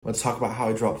Let's talk about how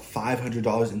I dropped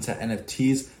 $500 into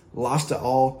NFTs, lost it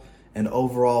all, and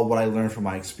overall what I learned from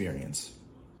my experience.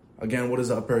 Again, what is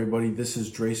up, everybody? This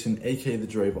is Drayson, aka the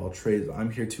Dre of all trades.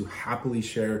 I'm here to happily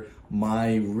share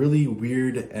my really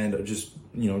weird and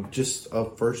just a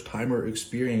first timer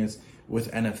experience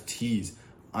with NFTs.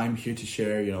 I'm here to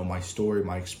share, my story,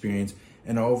 my experience,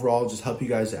 and overall just help you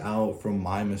guys out from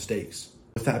my mistakes.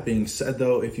 With that being said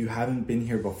though, if you haven't been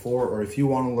here before or if you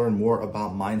want to learn more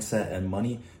about mindset and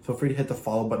money, feel free to hit the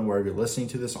follow button wherever you're listening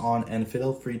to this on, and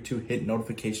feel free to hit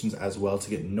notifications as well to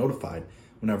get notified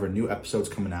whenever new episodes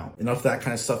coming out. Enough of that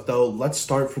kind of stuff though, let's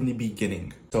start from the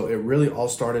beginning. So it really all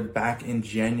started back in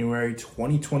January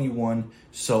 2021,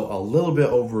 so a little bit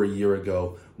over a year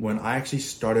ago, when I actually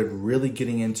started really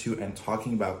getting into and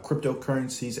talking about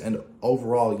cryptocurrencies and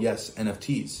overall, yes,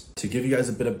 NFTs. To give you guys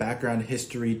a bit of background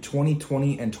history,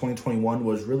 2020 and 2021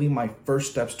 was really my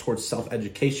first steps towards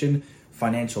self-education,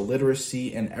 financial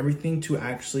literacy, and everything to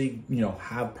actually,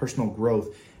 have personal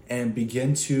growth and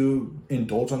begin to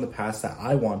indulge on the paths that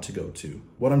I want to go to.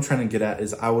 What I'm trying to get at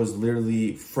is I was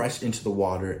literally fresh into the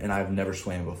water and I've never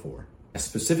swam before. I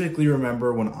specifically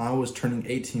remember when I was turning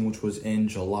 18, which was in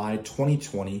July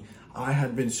 2020, I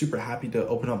had been super happy to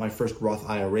open up my first Roth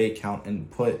IRA account and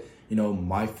put,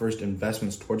 my first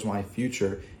investments towards my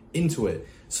future into it.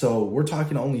 So we're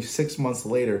talking only 6 months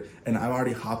later and I'm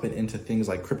already hopping into things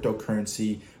like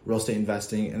cryptocurrency, real estate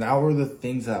investing, and that were the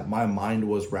things that my mind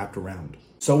was wrapped around.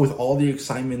 So with all the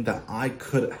excitement that I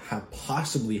could have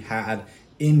possibly had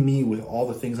in me with all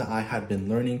the things that I had been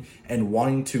learning and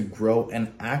wanting to grow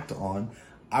and act on,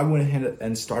 I went ahead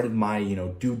and started my,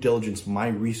 due diligence, my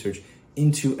research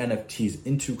into NFTs,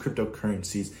 into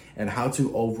cryptocurrencies, and how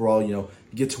to overall,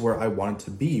 get to where I wanted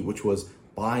to be, which was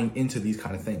buying into these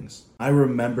kind of things. I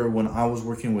remember when I was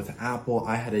working with Apple,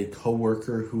 I had a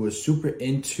coworker who was super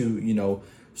into,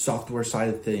 software side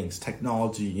of things,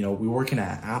 technology, we were working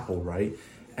at Apple, right?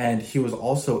 And he was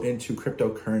also into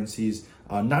cryptocurrencies,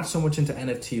 not so much into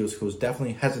NFTs. He was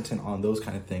definitely hesitant on those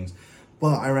kind of things.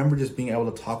 But I remember just being able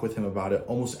to talk with him about it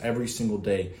almost every single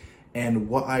day. And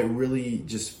what I really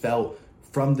just felt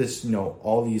from this,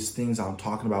 all these things I'm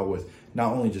talking about with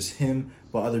not only just him,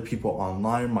 but other people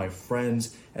online, my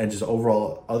friends, and just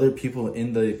overall other people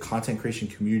in the content creation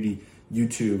community,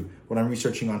 YouTube, what I'm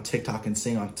researching on TikTok and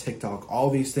seeing on TikTok, all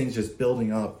these things just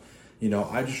building up.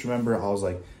 I just remember I was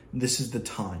like, this is the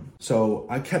time. So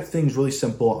I kept things really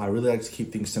simple. I really like to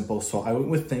keep things simple. So I went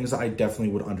with things that I definitely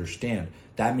would understand.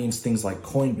 That means things like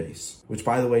Coinbase, which,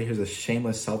 by the way, here's a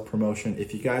shameless self-promotion.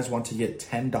 If you guys want to get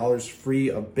 $10 free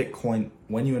of Bitcoin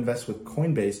when you invest with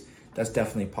Coinbase, that's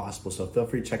definitely possible. So feel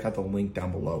free to check out the link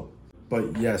down below.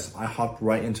 But yes, I hopped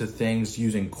right into things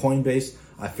using Coinbase.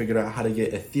 I figured out how to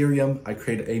get Ethereum. I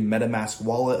created a MetaMask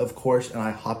wallet, of course, and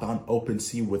I hopped on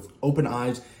OpenSea with open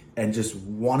eyes and just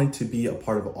wanting to be a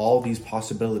part of all these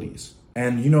possibilities.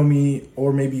 And you know me,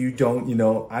 or maybe you don't,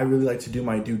 I really like to do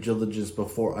my due diligence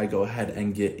before I go ahead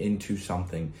and get into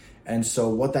something. And so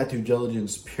what that due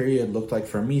diligence period looked like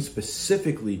for me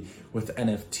specifically with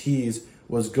NFTs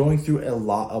was going through a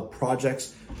lot of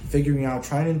projects, figuring out,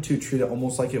 trying to treat it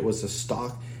almost like it was a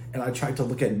stock. And I tried to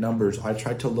look at numbers. I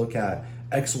tried to look at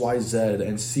XYZ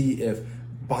and see if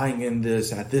buying in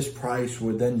this at this price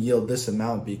would then yield this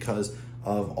amount because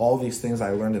of all these things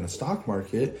I learned in the stock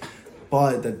market,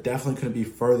 but that definitely couldn't be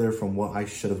further from what I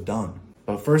should have done.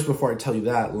 But first, before I tell you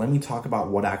that, let me talk about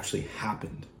what actually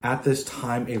happened. At this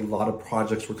time, a lot of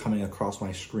projects were coming across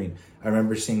my screen. I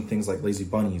remember seeing things like Lazy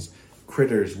Bunnies,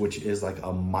 Critters, which is like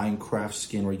a Minecraft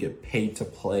skin where you get paid to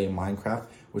play Minecraft,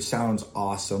 which sounds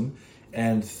awesome,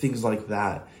 and things like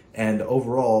that. And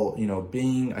overall,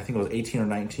 being, I think I was 18 or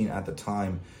 19 at the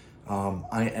time,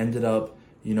 I ended up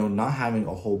not having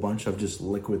a whole bunch of just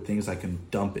liquid things I can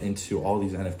dump into all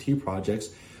these NFT projects.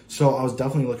 So I was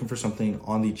definitely looking for something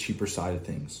on the cheaper side of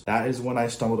things. That is when I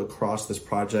stumbled across this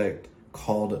project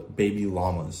called Baby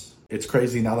Llamas. It's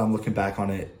crazy now that I'm looking back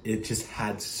on it. It just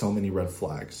had so many red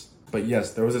flags. But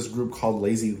yes, there was this group called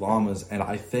Lazy Llamas, and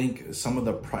I think some of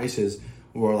the prices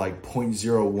were like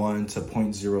 0.01 to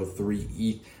 0.03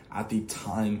 ETH at the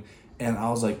time. And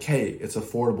I was like, hey, it's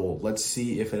affordable. Let's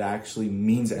see if it actually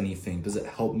means anything. Does it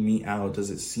help me out? Does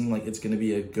it seem like it's going to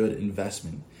be a good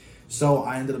investment? So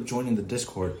I ended up joining the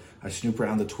Discord. I snooped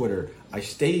around the Twitter. I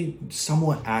stayed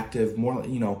somewhat active, more,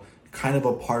 kind of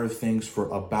a part of things for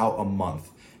about a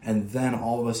month. And then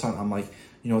all of a sudden I'm like,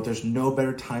 you know, there's no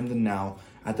better time than now.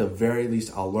 At the very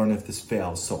least, I'll learn if this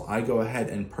fails. So I go ahead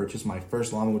and purchase my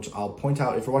first llama, which I'll point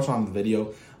out, if you're watching on the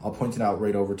video, I'll point it out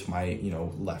right over to my,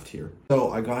 left here.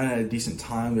 So I got in at a decent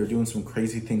time. They're doing some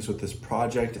crazy things with this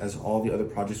project as all the other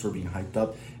projects were being hyped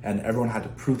up and everyone had to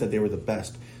prove that they were the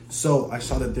best. So I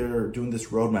saw that they're doing this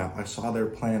roadmap. I saw their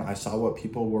plan. I saw what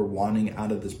people were wanting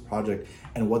out of this project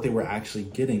and what they were actually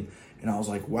getting. And I was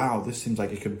like, wow, this seems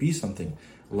like it could be something.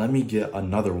 Let me get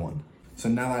another one. So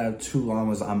now that I have 2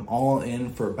 llamas, I'm all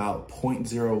in for about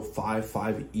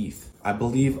 0.055 ETH. I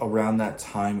believe around that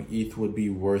time,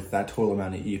 that total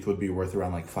amount of ETH would be worth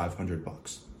around like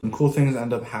 $500. Some cool things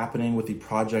end up happening with the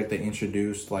project. They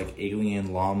introduced like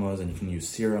alien llamas and you can use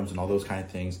serums and all those kind of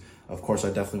things. Of course, I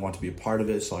definitely want to be a part of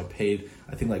it. So I paid,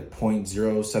 I think like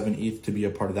 0.07 ETH to be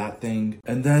a part of that thing.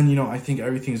 And then, I think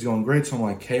everything's going great. So I'm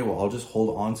like, okay, well, I'll just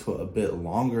hold on to it a bit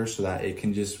longer so that it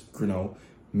can just,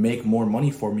 make more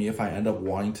money for me if I end up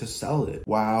wanting to sell it.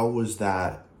 Wow, was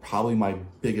that probably my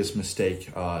biggest mistake,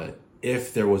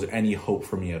 if there was any hope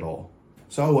for me at all.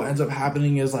 So what ends up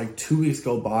happening is like 2 weeks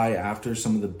go by after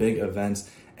some of the big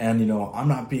events and I'm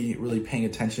not really paying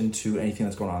attention to anything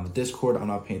that's going on in the Discord. I'm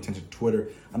not paying attention to Twitter.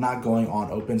 I'm not going on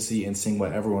OpenSea and seeing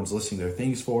what everyone's listing their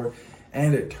things for.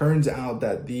 And it turns out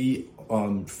that the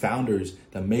founders,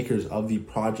 the makers of the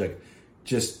project,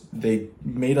 they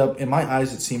made up, in my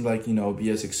eyes, it seemed like,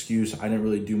 BS excuse. I didn't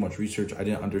really do much research. I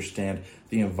didn't understand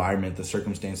the environment, the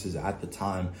circumstances at the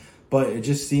time. But it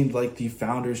just seemed like the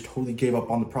founders totally gave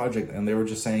up on the project and they were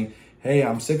just saying, hey,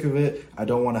 I'm sick of it. I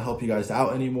don't want to help you guys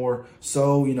out anymore.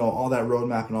 So, all that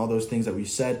roadmap and all those things that we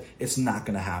said, it's not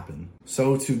going to happen.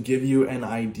 So to give you an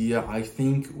idea, I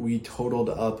think we totaled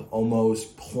up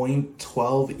almost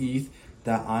 0.12 ETH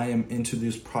that I am into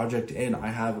this project in. I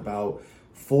have about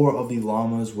 4 of the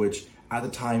llamas, which at the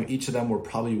time, each of them were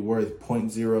probably worth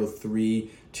 0.03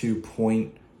 to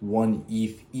 0.1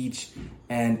 ETH each.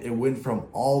 And it went from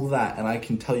all that. And I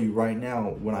can tell you right now,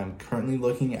 when I'm currently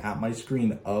looking at my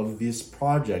screen of this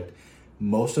project,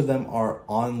 most of them are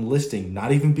on listing,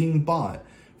 not even being bought,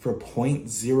 for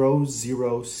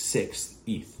 0.006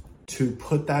 ETH. To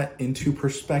put that into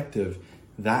perspective,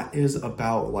 that is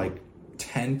about like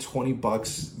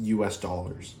 $10-20 US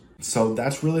dollars. So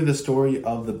that's really the story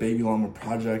of the Baby Llama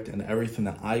project and everything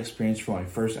that I experienced for my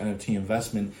first NFT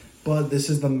investment. But this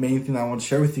is the main thing I want to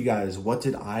share with you guys. What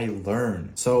did I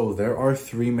learn? So there are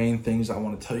 3 main things I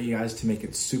want to tell you guys to make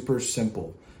it super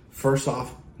simple. First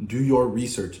off, do your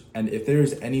research. And if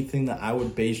there's anything that I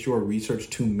would base your research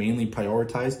to mainly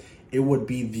prioritize, it would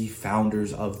be the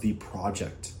founders of the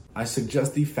project. I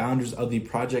suggest the founders of the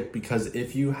project because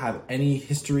if you have any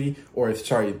history,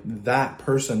 that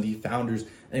person, the founders,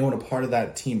 anyone a part of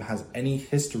that team has any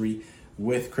history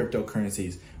with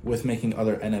cryptocurrencies, with making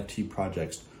other NFT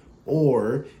projects,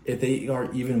 or if they are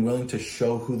even willing to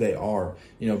show who they are,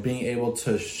 being able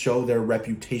to show their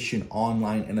reputation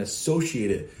online and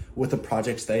associate it with the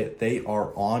projects that they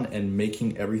are on and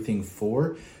making everything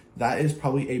for, that is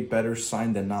probably a better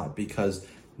sign than not, because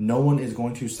no one is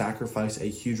going to sacrifice a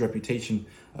huge reputation,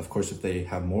 of course, if they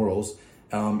have morals,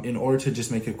 in order to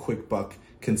just make a quick buck.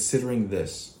 Considering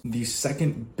this, the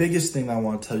second biggest thing I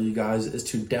want to tell you guys is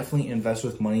to definitely invest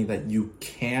with money that you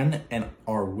can and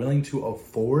are willing to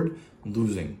afford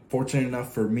losing. Fortunate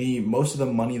enough for me, most of the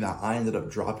money that I ended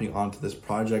up dropping onto this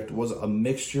project was a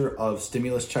mixture of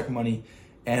stimulus check money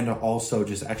and also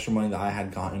just extra money that I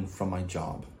had gotten from my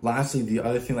job. Lastly, the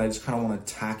other thing that I just kind of want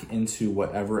to tack into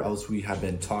whatever else we have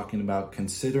been talking about,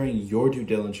 considering your due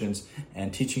diligence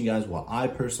and teaching you guys what I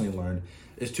personally learned,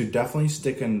 is to definitely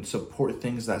stick and support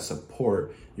things that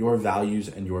support your values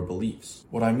and your beliefs.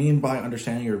 What I mean by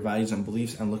understanding your values and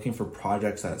beliefs and looking for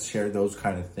projects that share those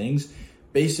kind of things,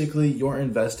 basically you're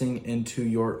investing into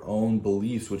your own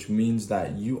beliefs, which means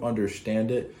that you understand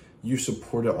it, you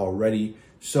support it already.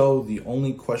 So the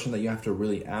only question that you have to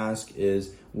really ask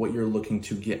is what you're looking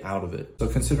to get out of it. So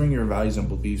considering your values and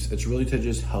beliefs, it's really to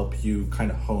just help you kind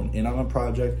of hone in on a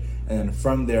project. And then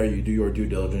from there, you do your due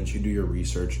diligence, you do your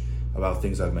research about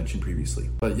things I've mentioned previously.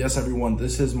 But yes, everyone,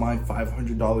 this is my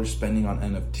 $500 spending on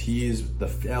NFTs, the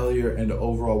failure and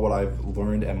overall what I've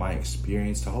learned and my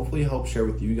experience to hopefully help share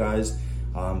with you guys,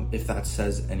 if that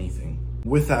says anything.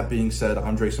 With that being said,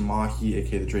 I'm Drayson Mahi,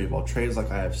 aka the Dre of all trades. Like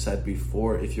I have said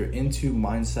before, if you're into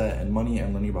mindset and money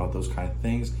and learning about those kind of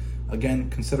things, again,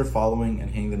 consider following and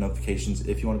hitting the notifications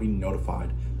if you want to be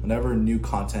notified whenever new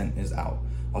content is out.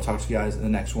 I'll talk to you guys in the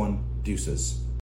next one. Deuces.